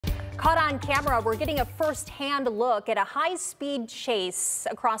Caught on camera, we're getting a first-hand look at a high-speed chase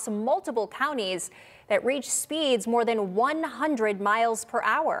across multiple counties that reached speeds more than 100 miles per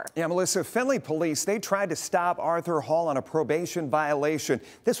hour. Yeah, Melissa, Findlay police, they tried to stop Arthur Hall on a probation violation.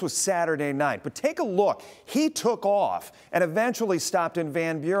 This was Saturday night. But take a look. He took off and eventually stopped in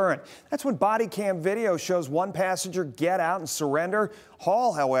Van Buren. That's when body cam video shows one passenger get out and surrender.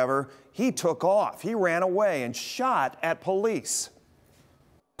 Hall, however, he took off. He ran away and shot at police.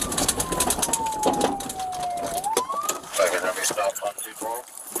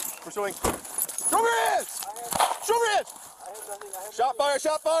 Pursuing. Show me your hands! Show me your hands! Shot fired!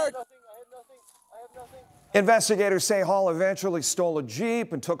 Shot fired! Investigators say Hall eventually stole a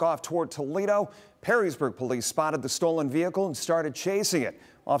Jeep and took off toward Toledo. Perrysburg police spotted the stolen vehicle and started chasing it.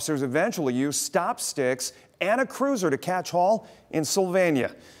 Officers eventually used stop sticks and a cruiser to catch Hall in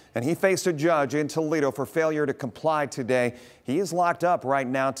Sylvania. And he faced a judge in Toledo for failure to comply today. He is locked up right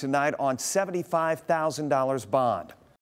now tonight on $75,000 bond.